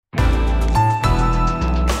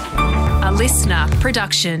listener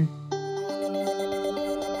production.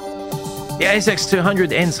 The ASX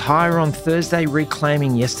 200 ends higher on Thursday,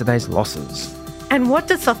 reclaiming yesterday's losses. And what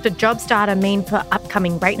does softer jobs data mean for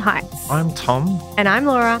upcoming rate hikes? I'm Tom. And I'm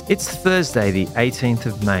Laura. It's Thursday, the 18th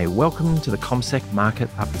of May. Welcome to the CommSec Market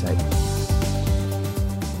Update.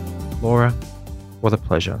 Laura, what a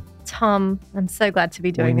pleasure. Tom, I'm so glad to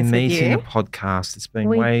be doing this with meeting you. a podcast. It's been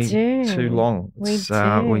too long.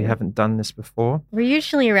 We haven't done this before. We're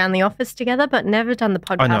usually around the office together, but never done the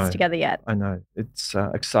podcast together yet. I know. It's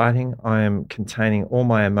exciting. I am containing all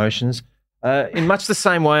my emotions. In much the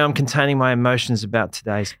same way I'm containing my emotions about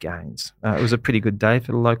today's gains. It was a pretty good day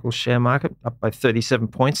for the local share market, up by 37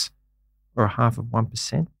 points or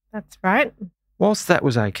 0.5%. That's right. Whilst that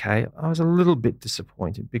was okay, I was a little bit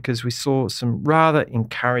disappointed because we saw some rather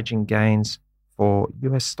encouraging gains for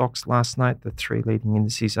US stocks last night, the three leading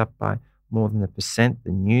indices up by more than 1%, the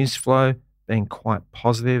news flow being quite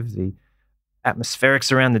positive, the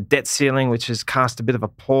atmospherics around the debt ceiling, which has cast a bit of a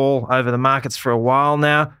pall over the markets for a while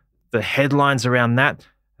now. The headlines around that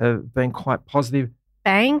have been quite positive.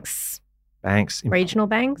 Banks. Regional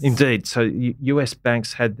banks. Indeed. So US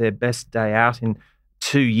banks had their best day out in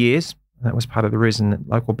 2 years. That was part of the reason that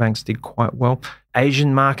local banks did quite well.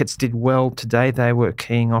 Asian markets did well today. They were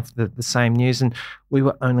keying off the same news, and we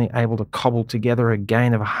were only able to cobble together a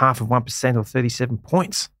gain of 0.5% or 37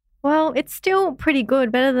 points. Well, it's still pretty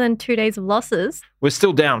good, better than 2 days of losses. We're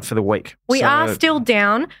still down for the week. We are still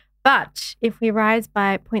down, but if we rise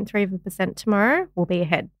by 0.3% tomorrow, we'll be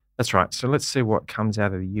ahead. That's right. So let's see what comes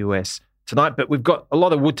out of the US tonight. But we've got a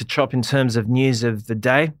lot of wood to chop in terms of news of the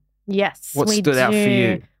day. Yes, what stood out for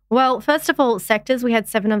you? Well, first of all, sectors. We had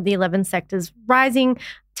 7 of the 11 sectors rising.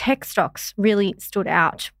 Tech stocks really stood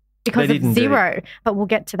out because of Xero, but we'll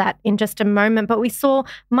get to that in just a moment. But we saw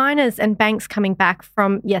miners and banks coming back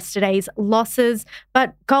from yesterday's losses,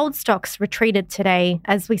 but gold stocks retreated today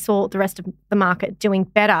as we saw the rest of the market doing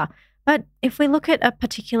better. But if we look at a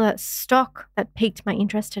particular stock that piqued my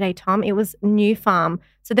interest today, Tom, it was Nufarm.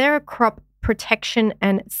 So they're a crop protection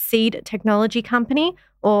and seed technology company,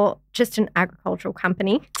 or just an agricultural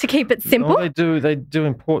company, to keep it simple. Oh, they do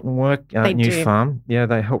important work, Nufarm. Yeah,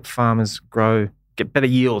 they help farmers get better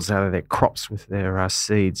yields out of their crops with their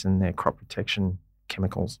seeds and their crop protection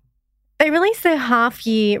chemicals. They released their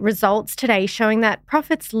half-year results today showing that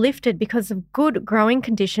profits lifted because of good growing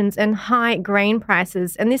conditions and high grain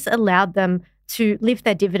prices, and this allowed them to lift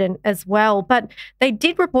their dividend as well. But they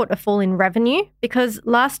did report a fall in revenue because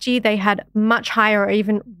last year they had much higher or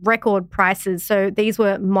even record prices. So these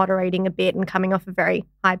were moderating a bit and coming off a very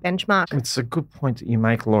high benchmark. It's a good point that you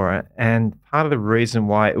make, Laura. And part of the reason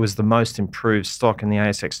why it was the most improved stock in the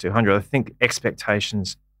ASX 200, I think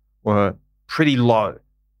expectations were pretty low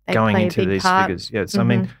going into these figures. Yeah, so I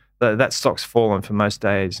mean, that stock's fallen for most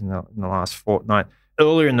days in the last fortnight.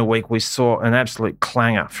 Earlier in the week, we saw an absolute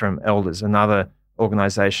clanger from Elders, another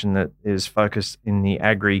organisation that is focused in the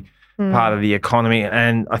agri part of the economy.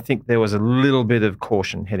 And I think there was a little bit of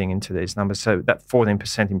caution heading into these numbers. So that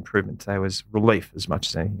 14% improvement today was relief as much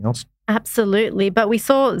as anything else. Absolutely. But we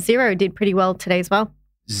saw Xero did pretty well today as well.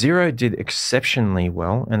 Xero did exceptionally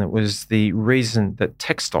well, and it was the reason that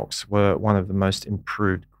tech stocks were one of the most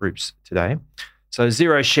improved groups today. So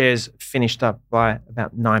Xero shares finished up by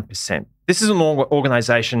about 9%. This is an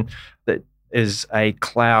organisation that is a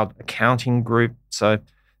cloud accounting group. So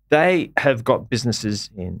they have got businesses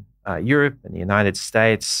in Europe and the United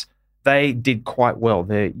States. They did quite well.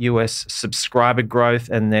 Their US subscriber growth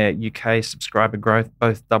and their UK subscriber growth,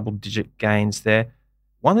 both double-digit gains there.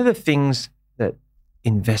 One of the things that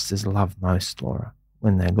investors love most, Laura,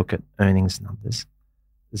 when they look at earnings numbers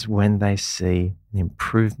is when they see an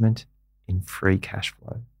improvement in free cash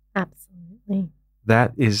flow. Absolutely.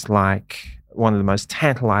 That is like one of the most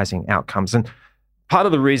tantalizing outcomes. And part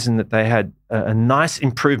of the reason that they had a nice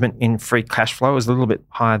improvement in free cash flow, was a little bit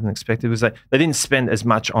higher than expected, was that they didn't spend as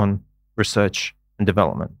much on research and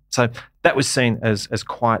development. So that was seen as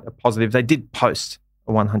quite a positive. They did post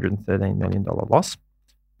a $113 million loss.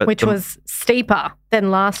 Which was steeper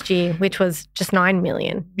than last year, which was just 9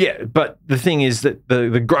 million. Yeah, but the thing is that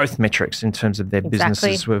the growth metrics in terms of their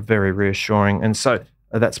businesses were very reassuring. And so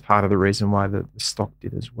that's part of the reason why the stock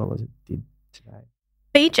did as well as it did today.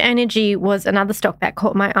 Beach Energy was another stock that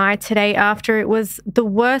caught my eye today after it was the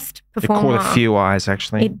worst performer. It caught a few eyes,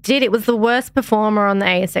 actually. It did. It was the worst performer on the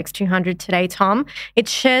ASX 200 today, Tom.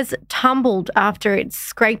 Its shares tumbled after it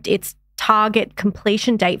scraped its target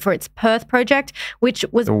completion date for its Perth project, which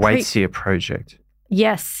was the Waitsia project.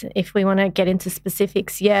 Yes, if we want to get into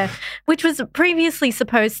specifics, yeah, which was previously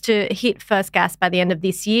supposed to hit first gas by the end of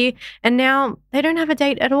this year, and now they don't have a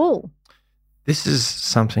date at all. This is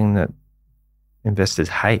something that investors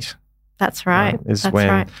hate. That's right. Is That's when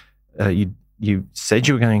right. you said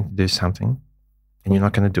you were going to do something and you're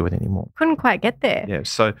not going to do it anymore. Couldn't quite get there. Yeah.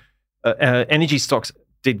 So energy stocks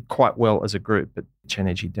did quite well as a group, but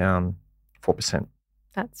Energy down 4%.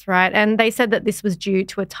 That's right. And they said that this was due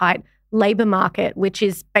to a tight labour market, which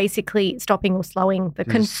is basically stopping or slowing the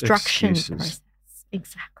construction process.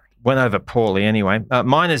 Exactly. Went over poorly anyway.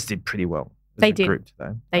 Miners did pretty well. They did. Group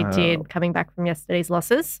today. They did, coming back from yesterday's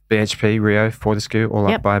losses. BHP, Rio, Fortescue, all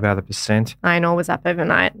up by about 1%. Iron ore was up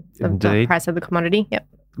overnight. Indeed. The price of the commodity. Yep.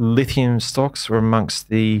 Lithium stocks were amongst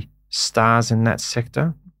the stars in that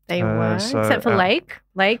sector. They were, except for Lake.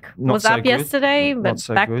 Lake was up yesterday, but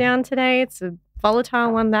back down today. It's a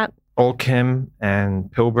volatile one, that. Allchem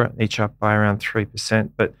and Pilbara each up by around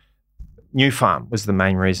 3%. But Nufarm was the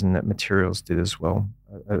main reason that materials did as well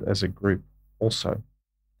as a group also.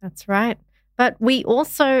 That's right. But we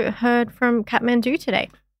also heard from Kathmandu today.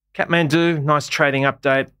 Kathmandu, nice trading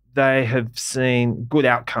update. They have seen good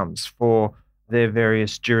outcomes for their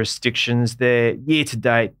various jurisdictions. Their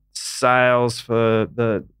year-to-date sales for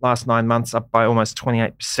the last 9 months up by almost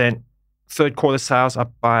 28%. Third quarter sales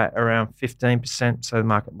up by around 15%. So the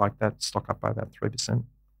market liked that, stock up by about 3%.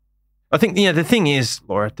 I think the thing is,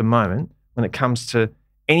 Laura, at the moment, when it comes to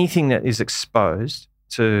anything that is exposed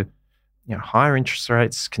to higher interest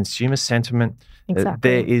rates, consumer sentiment,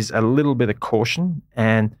 there is a little bit of caution.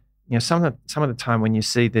 And some of the time when you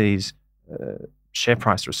see these share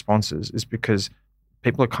price responses is because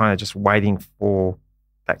people are kind of just waiting for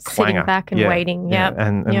that clangor. Sitting back and waiting,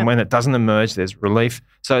 And when it doesn't emerge, there's relief.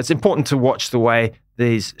 So it's important to watch the way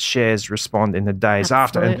these shares respond in the days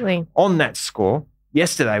after. And on that score,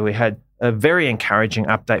 yesterday we had a very encouraging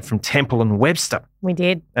update from Temple and Webster. We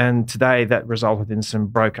did. And today that resulted in some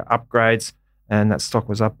broker upgrades, and that stock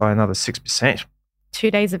was up by another 6%.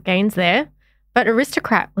 2 days of gains there. But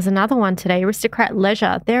Aristocrat was another one today. Aristocrat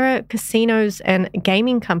Leisure. They're a casinos and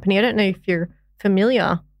gaming company. I don't know if you're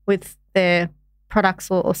familiar with their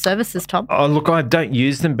products or services, Tom. Oh, look, I don't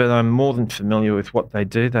use them, but I'm more than familiar with what they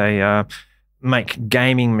do. They make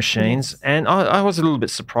gaming machines. Yes. And I was a little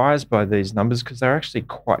bit surprised by these numbers because they're actually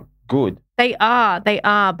quite good. They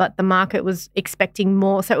are, but the market was expecting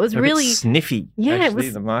more. So it was really sniffy, actually,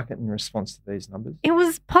 the market in response to these numbers. It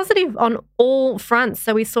was positive on all fronts.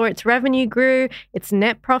 So we saw its revenue grew, its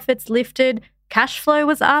net profits lifted, cash flow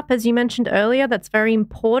was up, as you mentioned earlier. That's very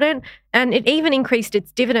important. And it even increased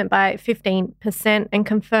its dividend by 15% and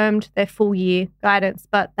confirmed their full year guidance,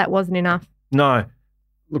 but that wasn't enough. No.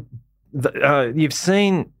 Look, you've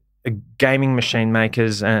seen gaming machine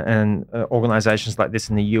makers and organizations like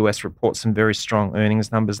this in the US report some very strong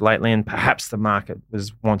earnings numbers lately, and perhaps the market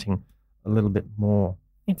was wanting a little bit more.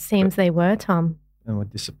 It seems they were, Tom. And were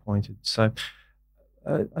disappointed. So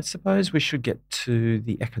I suppose we should get to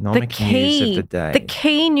the economic news of the day. The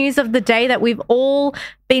key news of the day that we've all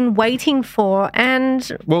been waiting for.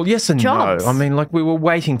 And well, yes and jobs. No. I mean, we were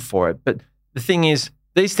waiting for it. But the thing is,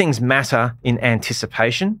 these things matter in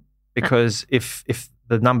anticipation, because if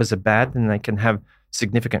the numbers are bad, then they can have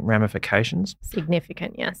significant ramifications.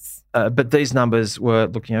 Significant, yes. But these numbers were,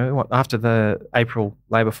 after the April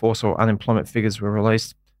labour force or unemployment figures were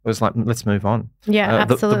released, it was like, let's move on. Yeah,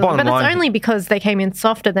 absolutely. But it's only because they came in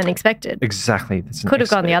softer than expected. Exactly. Could have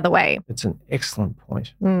gone the other way. It's an excellent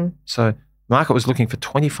point. So the market was looking for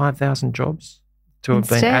 25,000 jobs to have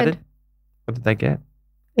been added. What did they get?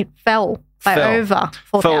 It fell by over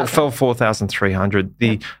 4,000. Fell 4,300.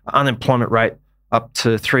 The unemployment rate up to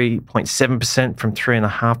 3.7% from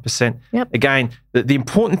 3.5%. Yep. Again, the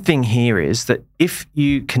important thing here is that if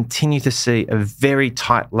you continue to see a very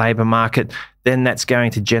tight labour market, then that's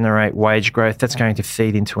going to generate wage growth. That's going to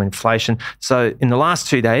feed into inflation. So in the last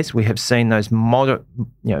 2 days, we have seen those moderate,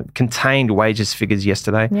 contained wages figures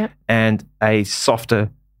yesterday and a softer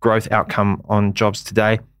growth outcome on jobs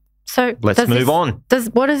today. So let's move on.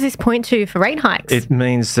 What does this point to for rate hikes? It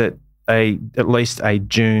means that at least a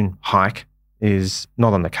June hike is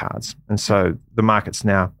not on the cards. And so the market's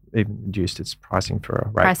now even reduced its pricing for a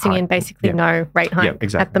rate pricing hike. In basically no rate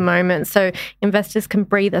hike at the moment. So investors can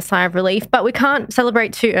breathe a sigh of relief. But we can't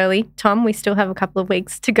celebrate too early, Tom. We still have a couple of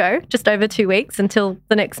weeks to go, just over 2 weeks until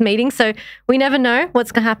the next meeting. So we never know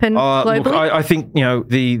what's going to happen globally. Look, I think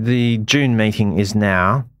the June meeting is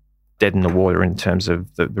now dead in the water in terms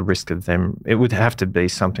of the risk of them. It would have to be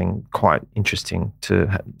something quite interesting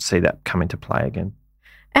to see that come into play again.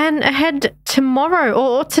 And ahead tomorrow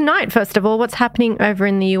or tonight, first of all, what's happening over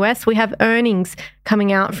in the US? We have earnings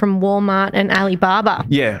coming out from Walmart and Alibaba.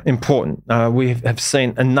 Yeah, important. We have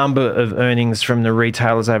seen a number of earnings from the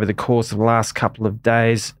retailers over the course of the last couple of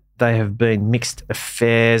days. they have been mixed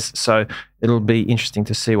affairs. So it'll be interesting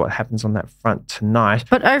to see what happens on that front tonight.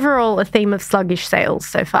 But overall, a theme of sluggish sales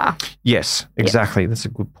so far. Yes, exactly. That's a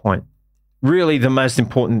good point. Really, the most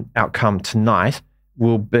important outcome tonight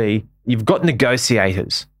will be you've got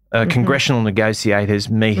negotiators, congressional negotiators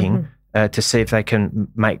meeting to see if they can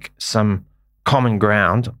make some common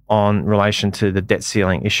ground on relation to the debt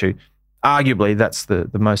ceiling issue. Arguably, that's the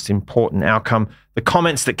most important outcome. The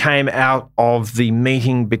comments that came out of the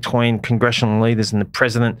meeting between congressional leaders and the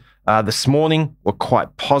president this morning were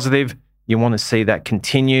quite positive. You want to see that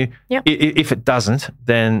continue. Yep. If it doesn't,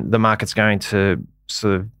 then the market's going to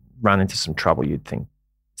sort of run into some trouble, you'd think.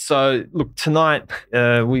 So, look, tonight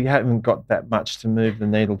we haven't got that much to move the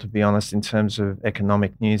needle, to be honest, in terms of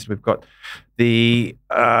economic news. We've got the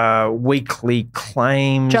weekly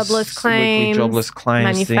claims. Jobless claims.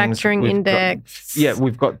 Manufacturing index.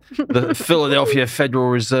 We've got the Philadelphia Federal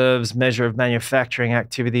Reserve's measure of manufacturing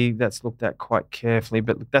activity. That's looked at quite carefully,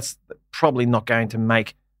 but that's probably not going to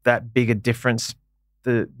make that big a difference.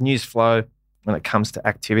 The news flow when it comes to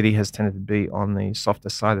activity has tended to be on the softer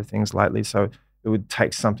side of things lately. So it would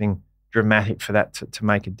take something dramatic for that to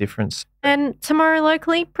make a difference. And tomorrow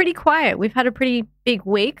locally, pretty quiet. We've had a pretty big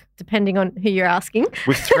week, depending on who you're asking.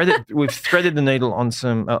 We've threaded the needle on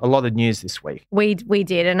a lot of news this week. We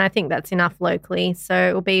did, and I think that's enough locally. So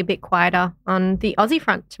it will be a bit quieter on the Aussie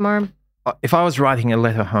front tomorrow. If I was writing a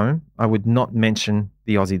letter home, I would not mention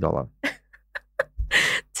the Aussie dollar.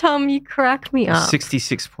 Tom, you crack me up.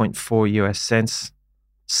 66.4 US cents,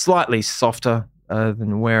 slightly softer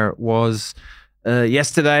than where it was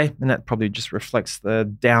yesterday, and that probably just reflects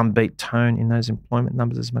the downbeat tone in those employment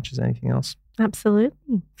numbers as much as anything else.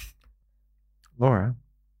 Absolutely. Laura,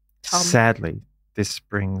 Tom. Sadly, this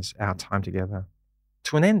brings our time together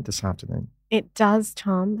to an end this afternoon. It does,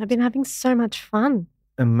 Tom. I've been having so much fun.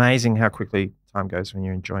 Amazing how quickly time goes when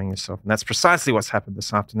you're enjoying yourself, and that's precisely what's happened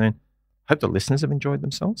this afternoon. Hope the listeners have enjoyed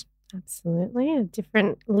themselves. Absolutely. A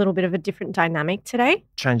little bit of a different dynamic today.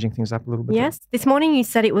 Changing things up a little bit. Yes. This morning you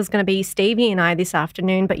said it was going to be Stevie and I this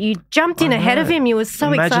afternoon, but you jumped in ahead of him. You were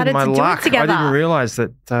so excited to do it together. I didn't realise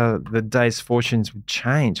that the day's fortunes would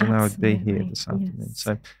change and I would be here this afternoon. Yes.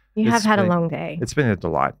 So you have had a long day. It's been a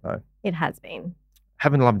delight, though. It has been.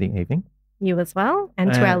 Have a lovely evening. You as well.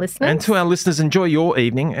 And to our listeners. And to our listeners, enjoy your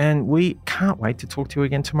evening. And we can't wait to talk to you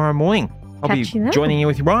again tomorrow morning. I'll be joining you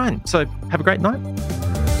with Ryan. So have a great night.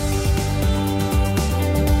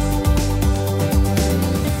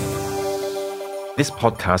 This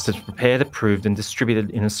podcast is prepared, approved and distributed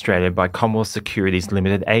in Australia by Commonwealth Securities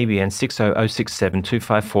Limited, ABN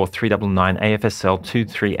 60067254399 AFSL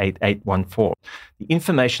 238814. The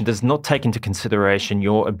information does not take into consideration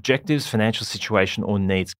your objectives, financial situation or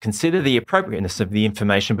needs. Consider the appropriateness of the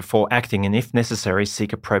information before acting and, if necessary,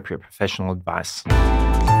 seek appropriate professional advice.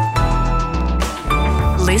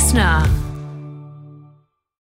 Listener.